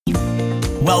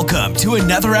Welcome to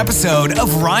another episode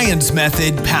of Ryan's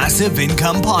Method Passive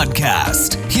Income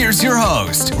Podcast. Here's your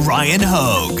host, Ryan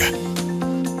Hogue.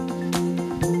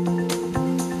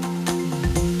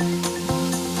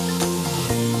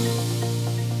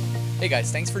 Hey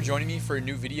guys, thanks for joining me for a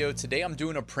new video. Today I'm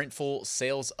doing a Printful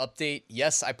sales update.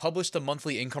 Yes, I published the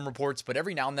monthly income reports, but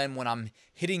every now and then when I'm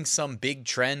hitting some big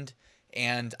trend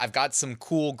and I've got some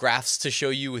cool graphs to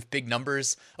show you with big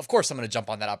numbers, of course I'm going to jump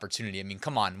on that opportunity. I mean,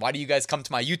 come on. Why do you guys come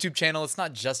to my YouTube channel? It's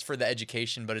not just for the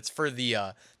education, but it's for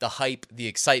the hype, the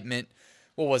excitement.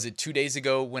 What was it, 2 days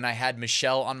ago when I had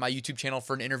Michelle on my YouTube channel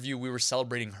for an interview, we were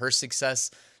celebrating her success.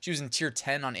 She was in tier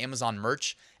 10 on Amazon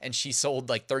merch and she sold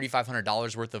like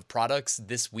 $3,500 worth of products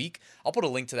this week. I'll put a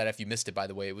link to that if you missed it, by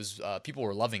the way. It was, people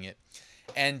were loving it.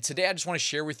 And today I just want to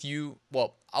share with you,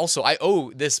 well, also I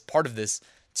owe this part of this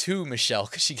to Michelle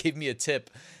because she gave me a tip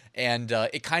and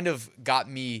it kind of got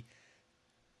me,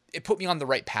 it put me on the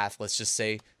right path, let's just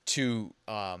say, to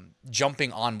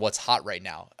jumping on what's hot right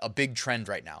now, a big trend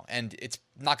right now. And it's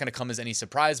not going to come as any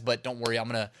surprise, but don't worry, I'm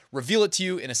going to reveal it to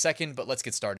you in a second, but let's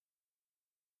get started.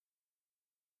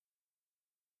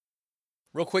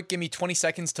 Real quick, give me 20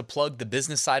 seconds to plug the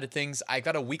business side of things. I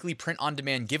got a weekly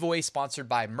print-on-demand giveaway sponsored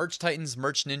by Merch Titans,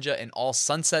 Merch Ninja, and All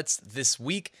Sunsets this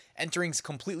week. Entering's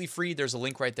completely free. There's a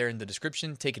link right there in the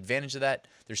description. Take advantage of that.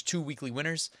 There's 2 weekly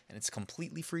winners, and it's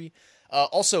completely free.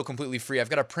 Also completely free, I've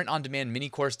got a print-on-demand mini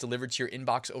course delivered to your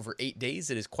inbox over 8 days.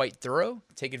 It is quite thorough.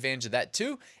 Take advantage of that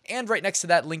too. And right next to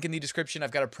that link in the description,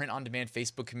 I've got a print-on-demand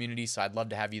Facebook community, so I'd love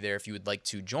to have you there if you would like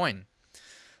to join.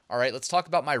 All right, let's talk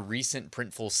about my recent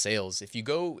Printful sales. If you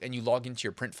go and you log into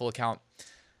your Printful account,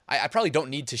 I probably don't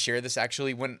need to share this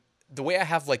actually. The way I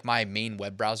have like my main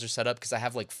web browser set up, because I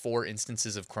have like 4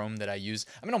 instances of Chrome that I use.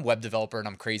 I mean, I'm a web developer and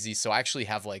I'm crazy, so I actually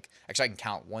have I can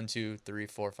count 1, 2, 3,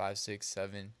 4, 5, 6,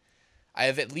 7. I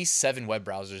have at least 7 web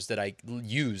browsers that I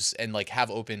use and like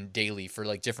have open daily for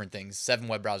like different things. 7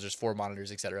 web browsers, 4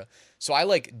 monitors, etc. So I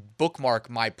like bookmark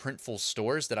my Printful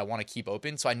stores that I want to keep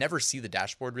open, so I never see the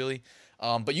dashboard really.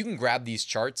 But you can grab these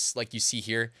charts like you see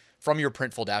here from your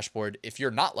Printful dashboard. If you're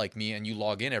not like me and you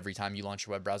log in every time you launch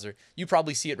your web browser, you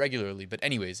probably see it regularly. But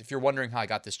anyways, if you're wondering how I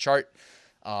got this chart,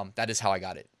 that is how I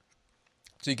got it.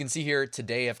 So you can see here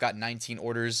today I've got 19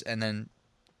 orders, and then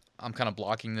I'm kind of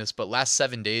blocking this, but last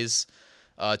 7 days,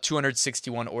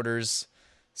 261 orders,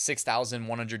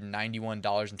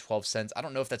 $6,191.12. I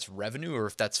don't know if that's revenue or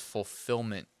if that's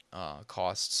fulfillment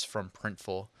costs from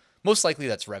Printful. Most likely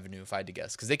that's revenue if I had to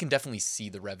guess, because they can definitely see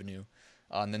the revenue,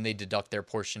 and then they deduct their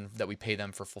portion that we pay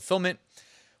them for fulfillment.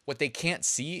 What they can't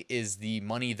see is the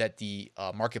money that the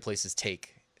marketplaces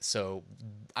take. So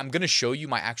I'm going to show you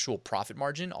my actual profit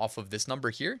margin off of this number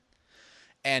here.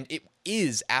 And it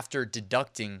is after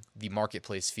deducting the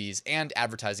marketplace fees and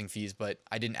advertising fees, but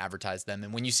I didn't advertise them.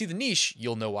 And when you see the niche,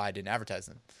 you'll know why I didn't advertise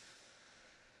them.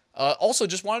 Also,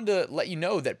 just wanted to let you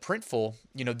know that Printful,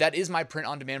 that is my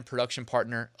print-on-demand production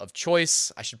partner of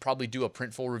choice. I should probably do a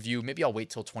Printful review. Maybe I'll wait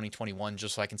till 2021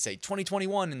 just so I can say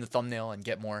 2021 in the thumbnail and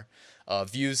get more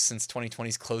views since 2020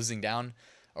 is closing down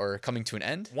or coming to an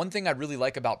end. One thing I really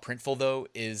like about Printful, though,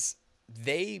 is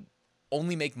they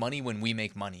only make money when we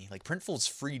make money. Like, Printful is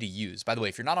free to use. By the way,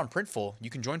 if you're not on Printful, you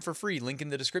can join for free, link in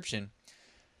the description.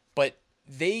 But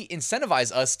they incentivize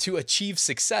us to achieve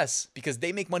success because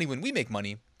they make money when we make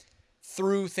money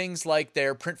through things like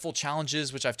their Printful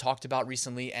challenges, which I've talked about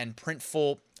recently, and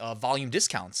Printful volume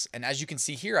discounts. And as you can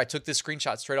see here, I took this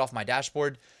screenshot straight off my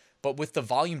dashboard, but with the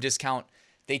volume discount,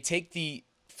 they take the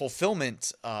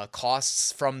fulfillment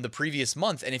costs from the previous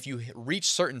month. And if you reach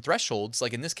certain thresholds,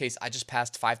 like in this case, I just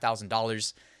passed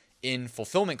 $5,000 in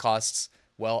fulfillment costs.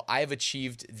 Well, I have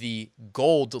achieved the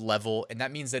gold level. And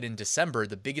that means that in December,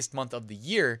 the biggest month of the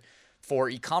year for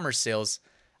e-commerce sales,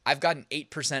 I've got an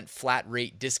 8% flat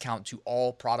rate discount to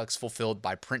all products fulfilled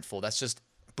by Printful. That's just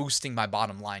boosting my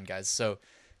bottom line, guys. So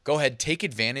go ahead, take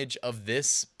advantage of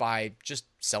this by just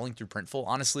selling through Printful,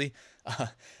 honestly. I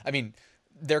mean,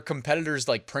 their competitors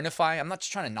like Printify, I'm not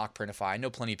just trying to knock Printify. I know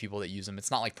plenty of people that use them.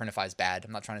 It's not like Printify is bad.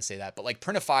 I'm not trying to say that. But like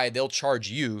Printify, they'll charge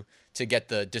you to get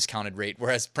the discounted rate,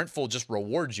 whereas Printful just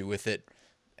rewards you with it,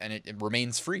 and it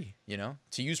remains free,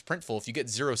 to use Printful. If you get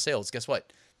 0 sales, guess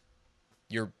what?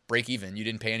 You're break even. You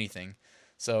didn't pay anything.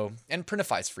 So, and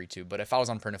Printify is free too. But if I was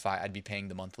on Printify, I'd be paying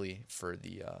the monthly for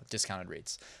the discounted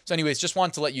rates. So anyways, just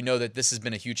wanted to let you know that this has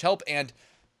been a huge help. And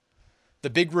the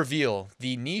big reveal,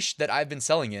 the niche that I've been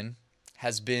selling in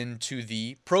has been to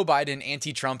the pro-Biden,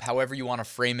 anti-Trump, however you want to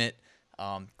frame it.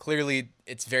 Clearly,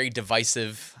 it's very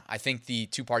divisive. I think the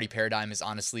two-party paradigm is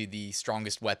honestly the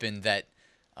strongest weapon that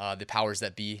the powers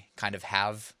that be kind of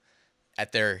have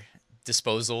at their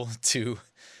disposal to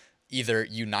either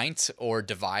unite or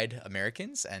divide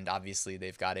Americans. And obviously,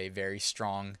 they've got a very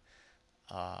strong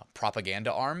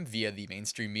propaganda arm via the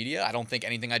mainstream media. I don't think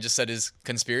anything I just said is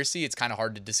conspiracy. It's kind of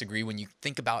hard to disagree when you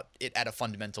think about it at a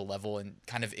fundamental level and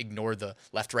kind of ignore the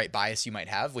left-right bias you might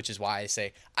have, which is why I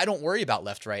say I don't worry about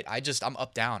left-right. I'm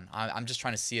up-down. I'm just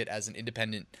trying to see it as an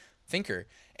independent thinker.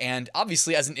 And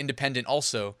obviously, as an independent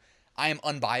also, I am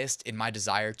unbiased in my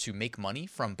desire to make money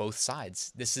from both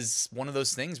sides. This is one of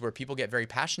those things where people get very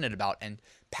passionate about, and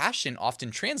passion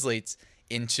often translates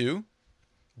into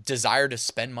desire to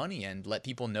spend money and let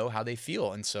people know how they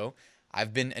feel. And so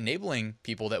I've been enabling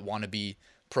people that want to be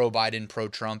pro-Biden,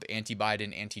 pro-Trump,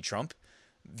 anti-Biden, anti-Trump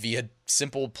via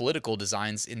simple political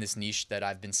designs in this niche that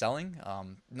I've been selling.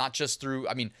 Not just through,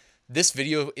 this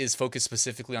video is focused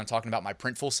specifically on talking about my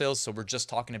Printful sales. So we're just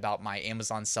talking about my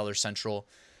Amazon Seller Central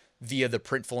via the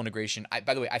Printful integration.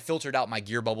 By the way, I filtered out my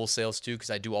Gear Bubble sales too, because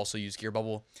I do also use Gear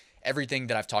Bubble. Everything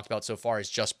that I've talked about so far is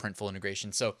just Printful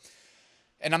integration. So,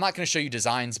 and I'm not going to show you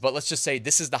designs, but let's just say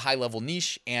this is the high level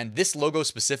niche. And this logo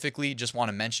specifically, just want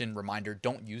to mention, reminder,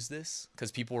 don't use this,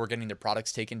 because people were getting their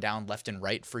products taken down left and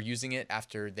right for using it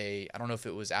after I don't know if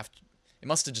it was after, it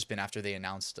must have just been after they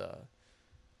announced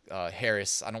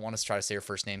Harris. I don't want to try to say her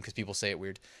first name because people say it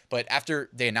weird. But after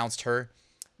they announced her,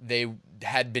 they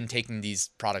had been taking these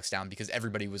products down because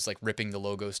everybody was like ripping the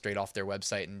logo straight off their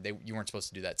website, and you weren't supposed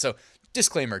to do that. So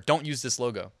disclaimer, don't use this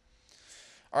logo.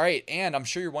 All right, and I'm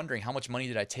sure you're wondering, how much money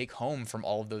did I take home from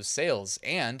all of those sales?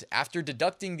 And after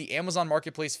deducting the Amazon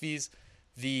Marketplace fees,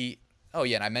 and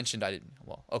I mentioned let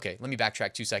me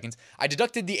backtrack 2 seconds. I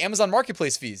deducted the Amazon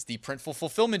Marketplace fees, the Printful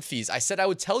fulfillment fees. I said I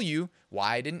would tell you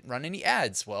why I didn't run any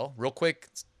ads. Well, real quick,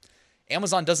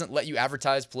 Amazon doesn't let you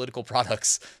advertise political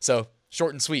products. So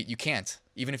short and sweet, you can't,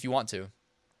 even if you want to.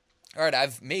 All right,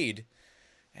 I've made,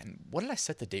 and what did I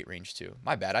set the date range to?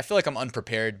 My bad. I feel like I'm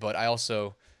unprepared, but I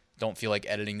also don't feel like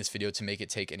editing this video to make it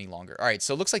take any longer. All right,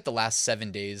 so it looks like the last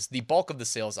 7 days, the bulk of the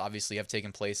sales obviously have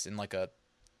taken place in like a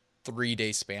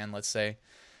 3-day span, let's say.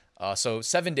 So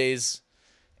 7 days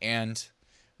and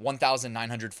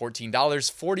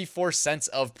 $1,914, 44 cents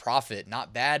of profit.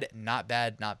 Not bad, not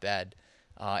bad, not bad.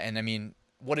 And I mean,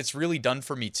 what it's really done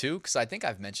for me too, because I think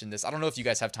I've mentioned this. I don't know if you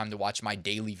guys have time to watch my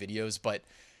daily videos, but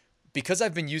because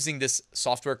I've been using this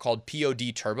software called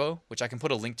POD Turbo, which I can put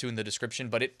a link to in the description,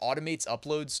 but it automates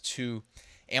uploads to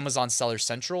Amazon Seller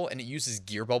Central, and it uses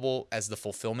Gear Bubble as the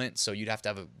fulfillment. So you'd have to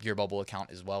have a Gear Bubble account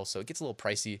as well. So it gets a little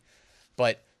pricey,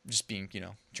 but just being,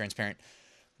 transparent.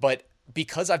 But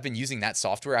because I've been using that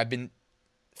software, I've been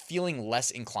feeling less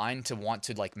inclined to want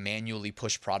to like manually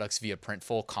push products via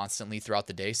Printful constantly throughout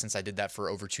the day, since I did that for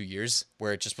over 2 years,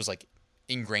 where it just was like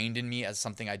ingrained in me as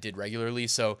something I did regularly.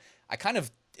 So I kind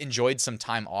of enjoyed some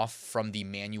time off from the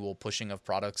manual pushing of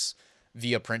products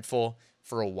via Printful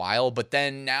for a while. But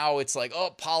then now it's like,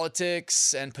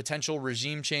 politics and potential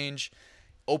regime change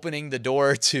opening the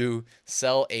door to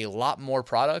sell a lot more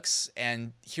products.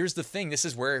 And here's the thing. This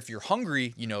is where, if you're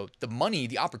hungry, the money,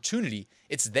 the opportunity,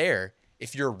 it's there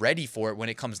if you're ready for it when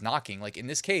it comes knocking. Like in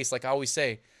this case, like I always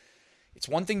say, it's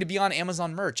one thing to be on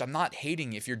Amazon merch. I'm not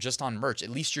hating if you're just on merch. At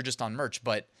least you're just on merch.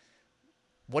 But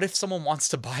what if someone wants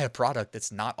to buy a product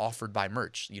that's not offered by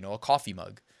merch? A coffee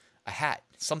mug, a hat,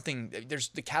 something.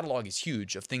 The catalog is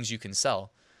huge of things you can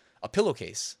sell. A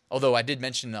pillowcase. Although I did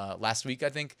mention last week, I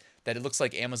think, that it looks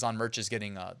like Amazon merch is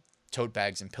getting tote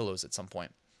bags and pillows at some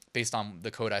point, based on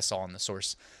the code I saw on the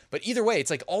source. But either way,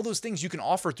 it's like all those things you can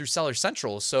offer through Seller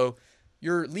Central. So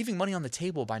you're leaving money on the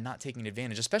table by not taking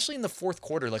advantage, especially in the fourth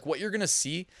quarter. Like what you're going to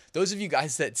see, those of you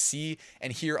guys that see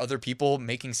and hear other people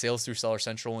making sales through Seller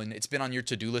Central, and it's been on your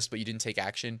to-do list, but you didn't take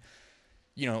action,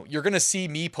 you're going to see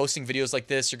me posting videos like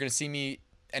this. You're going to see me,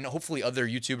 and hopefully other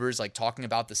YouTubers, like talking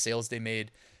about the sales they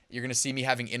made. You're going to see me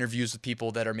having interviews with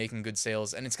people that are making good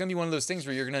sales. And it's going to be one of those things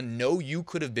where you're going to know you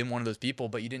could have been one of those people,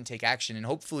 but you didn't take action. And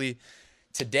hopefully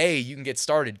today you can get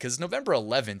started, because November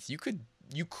 11th, you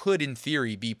could in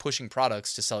theory be pushing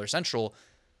products to Seller Central.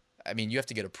 I mean, you have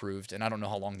to get approved, and I don't know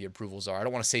how long the approvals are. I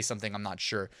don't want to say something I'm not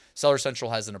sure. Seller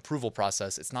Central has an approval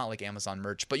process. It's not like Amazon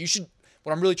merch, but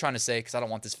what I'm really trying to say, because I don't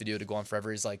want this video to go on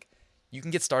forever, is like, you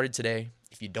can get started today.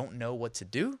 If you don't know what to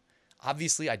do,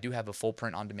 obviously I do have a full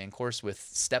print on demand course with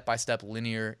step-by-step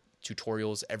linear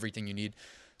tutorials, everything you need.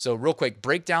 So real quick,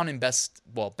 breakdown in best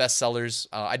sellers.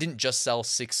 I didn't just sell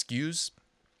 6 SKUs,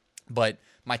 but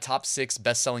my top 6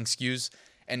 best-selling SKUs.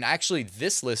 And actually,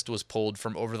 this list was pulled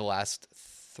from over the last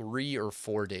 3 or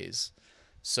 4 days.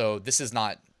 So this is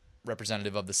not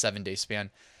representative of the 7-day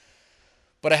span.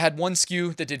 But I had one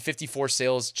SKU that did 54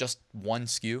 sales, just one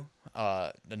SKU.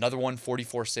 Another one,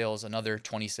 44 sales, another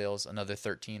 20 sales, another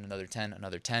 13, another 10,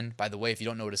 another 10. By the way, if you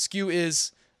don't know what a SKU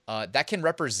is, that can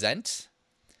represent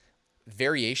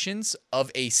variations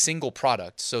of a single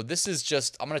product. So this is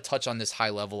just, I'm going to touch on this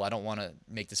high level. I don't want to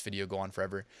make this video go on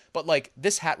forever, but like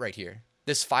this hat right here,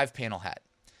 this 5-panel hat.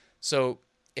 So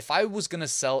if I was going to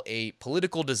sell a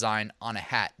political design on a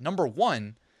hat, number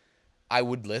one, I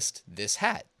would list this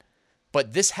hat.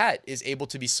 But this hat is able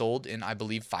to be sold in, I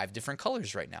believe, 5 different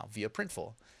colors right now via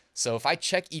Printful. So if I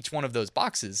check each one of those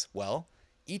boxes, well,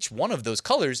 each one of those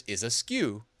colors is a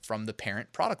SKU from the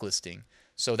parent product listing.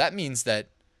 So that means that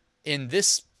in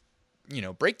this,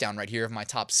 breakdown right here of my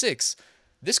top 6,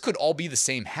 this could all be the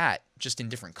same hat, just in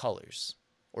different colors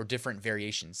or different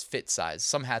variations, fit size.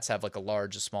 Some hats have like a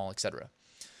large, a small, etc.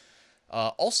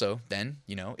 Also, then,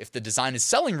 if the design is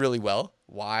selling really well,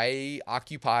 why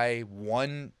occupy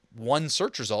one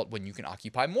search result when you can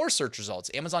occupy more search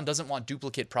results? Amazon doesn't want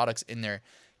duplicate products in their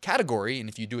category, and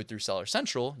if you do it through Seller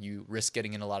Central, you risk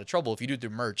getting in a lot of trouble. If you do it through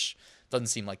merch, doesn't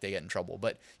seem like they get in trouble,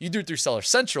 but you do it through Seller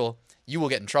Central, you will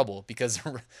get in trouble because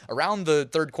around the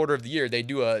third quarter of the year, they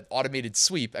do an automated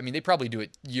sweep. I mean, they probably do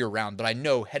it year round, but I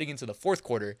know heading into the fourth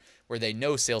quarter where they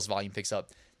know sales volume picks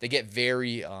up, they get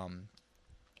very,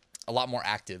 a lot more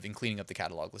active in cleaning up the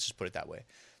catalog. Let's just put it that way.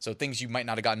 So things you might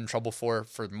not have gotten in trouble for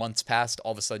months past,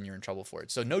 all of a sudden you're in trouble for it.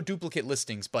 So no duplicate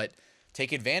listings, but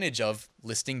take advantage of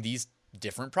listing these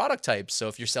different product types. So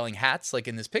if you're selling hats, like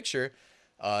in this picture,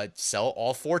 sell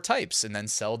all 4 types and then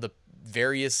sell the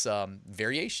various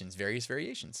variations.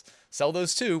 Sell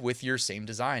those too with your same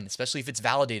design, especially if it's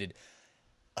validated.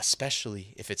 All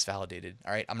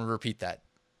right, I'm going to repeat that.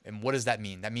 And what does that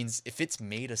mean? That means if it's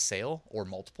made a sale or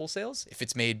multiple sales, if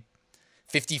it's made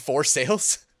 54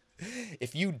 sales,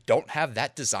 if you don't have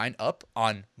that design up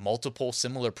on multiple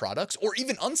similar products or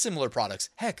even unsimilar products,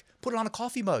 heck, put it on a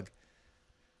coffee mug,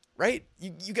 right?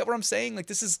 You get what I'm saying? Like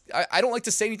this is, I don't like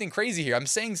to say anything crazy here. I'm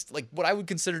saying like what I would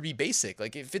consider to be basic.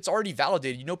 Like if it's already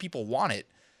validated, people want it.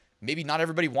 Maybe not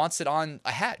everybody wants it on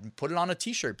a hat. Put it on a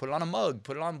t-shirt, put it on a mug,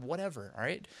 put it on whatever, all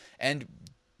right? And,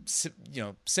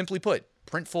 simply put,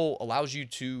 Printful allows you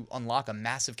to unlock a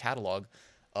massive catalog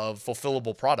of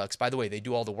fulfillable products. By the way, they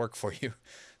do all the work for you.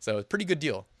 So it's a pretty good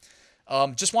deal.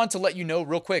 Just wanted to let you know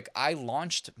real quick, I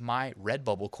launched my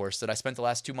Redbubble course that I spent the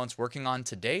last 2 months working on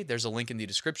today. There's a link in the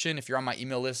description. If you're on my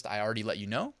email list, I already let you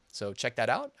know. So check that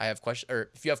out. I have questions, or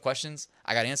if you have questions,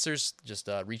 I got answers. Just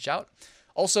reach out.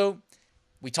 Also,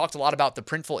 we talked a lot about the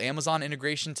Printful Amazon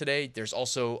integration today. There's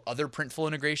also other Printful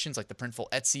integrations like the Printful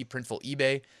Etsy, Printful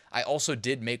eBay. I also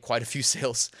did make quite a few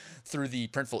sales through the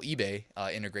Printful eBay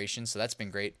integration, so that's been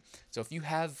great. So if you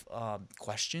have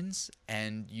questions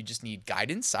and you just need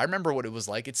guidance, I remember what it was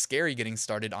like. It's scary getting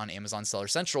started on Amazon Seller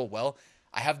Central. Well,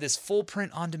 I have this full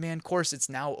print on demand course. It's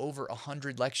now over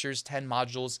 100 lectures, 10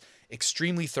 modules,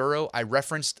 extremely thorough. I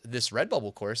referenced this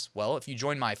Redbubble course. Well, if you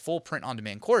join my full print on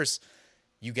demand course,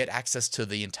 you get access to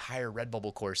the entire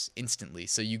Redbubble course instantly.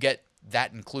 So you get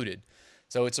that included.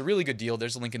 So it's a really good deal.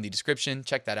 There's a link in the description.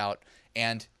 Check that out.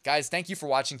 And guys, thank you for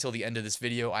watching till the end of this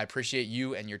video. I appreciate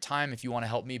you and your time. If you want to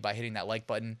help me by hitting that like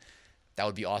button, that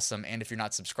would be awesome. And if you're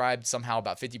not subscribed, somehow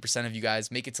about 50% of you guys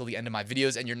make it till the end of my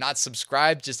videos and you're not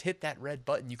subscribed, just hit that red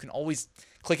button. You can always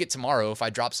click it tomorrow if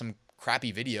I drop some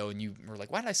crappy video and you were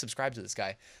like, why did I subscribe to this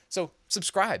guy? So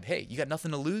subscribe. Hey, you got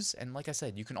nothing to lose. And like I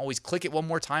said, you can always click it one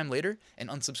more time later and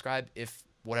unsubscribe if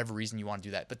whatever reason you want to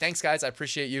do that. But thanks guys. I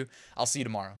appreciate you. I'll see you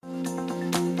tomorrow.